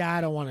 Yeah,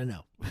 I don't want to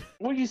know.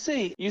 Well, you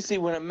see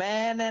when a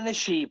man and a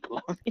sheep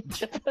love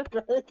each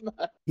other.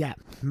 Yeah,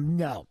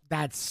 no,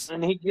 that's...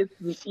 And he gets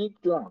the sheep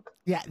drunk.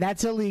 Yeah,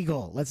 that's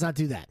illegal. Let's not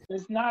do that.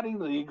 It's not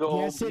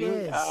illegal. Yes, it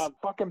is.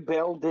 Fucking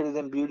Belle did it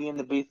in Beauty and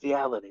the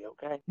Bestiality,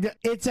 okay?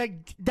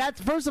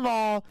 That's first of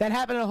all, that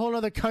happened in a whole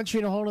other country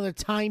in a whole other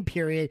time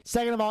period.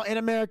 Second of all, in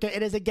America,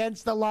 it is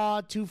against the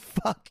law to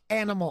fuck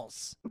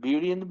animals.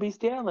 Beauty and the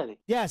Bestiality.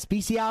 Yes,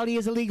 bestiality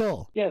is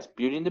illegal. Yes,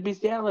 Beauty and the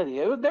Bestiality.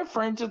 They're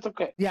French, it's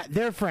okay. Yeah,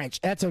 they're French.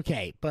 That's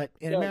okay. But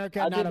in America,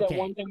 not okay. I did that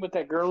one thing with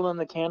that girl in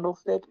the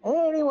candlestick.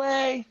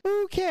 Anyway.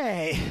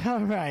 Okay.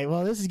 All right.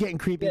 Well, this is getting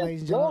creepy,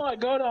 ladies and gentlemen.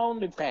 Go to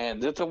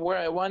OnlyFans.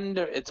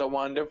 It's a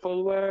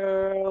wonderful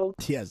world.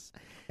 Yes.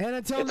 And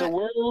it's a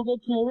world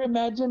of pure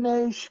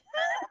imagination.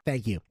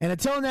 Thank you. And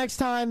until next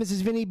time, this is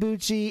Vinny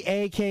Bucci,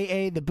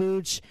 a.k.a. The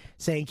Booch,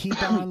 saying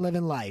keep on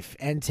living life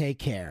and take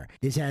care.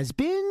 This has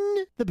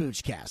been the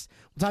Boochcast.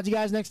 We'll talk to you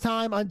guys next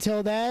time.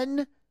 Until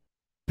then,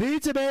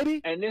 pizza,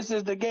 baby. And this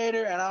is the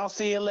Gator, and I'll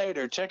see you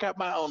later. Check out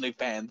my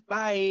OnlyFans.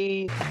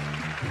 Bye.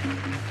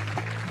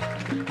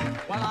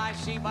 Well, I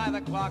see by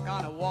the clock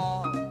on a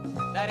wall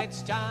that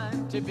it's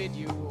time to bid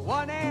you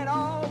one and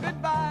all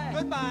goodbye.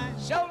 Goodbye.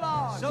 So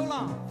long. So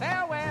long.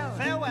 Farewell.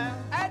 Farewell.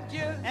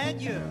 Adieu.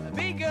 Adieu.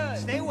 Be good.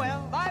 Stay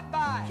well.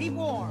 Bye-bye. Keep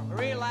warm.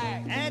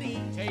 Relax. At ease.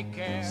 Take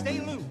care. Stay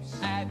loose.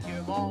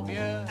 Adieu, mon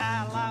vieux.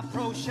 À la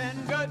prochaine.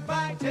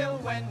 Goodbye till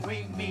when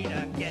we meet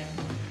again.